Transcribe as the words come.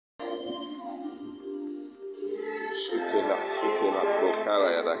Sukela, Sukela, Prokala,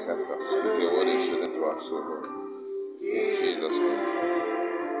 Yadakasa. Speak a word and show it to us, O Lord. In Jesus' name.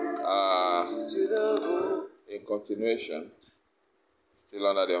 In continuation, still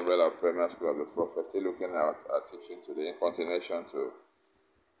under the umbrella of Premier School of the Prophet, still looking at our teaching today, in continuation to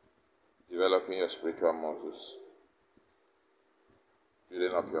developing your spiritual muscles,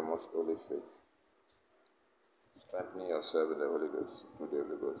 building up your most holy faith, strengthening yourself in the Holy Ghost, through the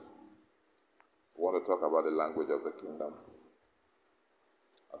Holy Ghost. We want to talk about the language of the kingdom.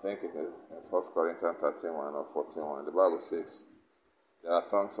 I think in 1 Corinthians 13:1 or 14:1, the Bible says, there are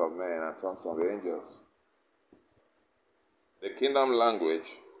tongues of men and tongues of angels. The kingdom language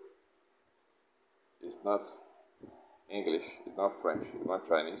is not English, it's not French, it's not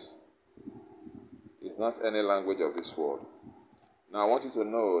Chinese. It's not any language of this world. Now I want you to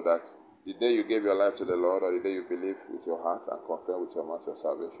know that the day you gave your life to the Lord, or the day you believe with your heart and confirm with your mouth your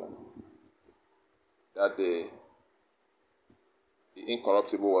salvation, that day, the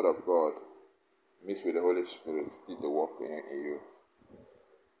incorruptible word of God mixed with the Holy Spirit did the work in you.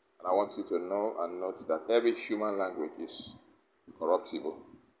 And I want you to know and note that every human language is corruptible.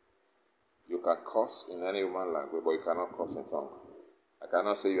 You can curse in any human language, but you cannot curse in tongue. I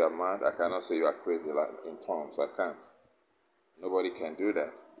cannot say you are mad. I cannot say you are crazy in tongues. I can't. Nobody can do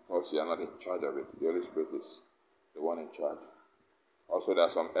that because you are not in charge of it. The Holy Spirit is the one in charge. Also,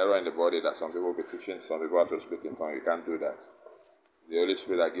 there's some error in the body that some people will be teaching some people how to speak in tongues. You can't do that. The Holy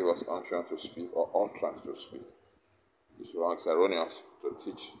Spirit that gives us unction to speak or utterance to speak. It's wrong. It's erroneous to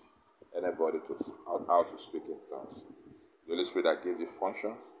teach anybody how to speak in tongues. The Holy Spirit that gives the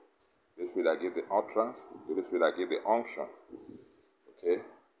function, the Holy Spirit that gives the utterance, the Holy Spirit that gives the unction. Okay?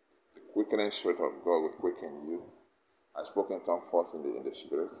 The quickening spirit of God will quicken you. I spoke in tongues first in the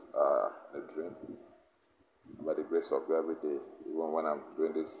spirit, in a dream. And by the grace of God every day, even when I'm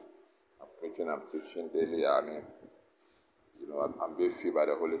doing this, I'm preaching, I'm teaching daily, I'm being filled by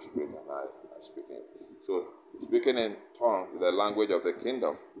the Holy Spirit and I'm speaking. So, speaking in tongues, the language of the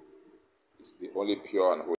kingdom, is the only pure and holy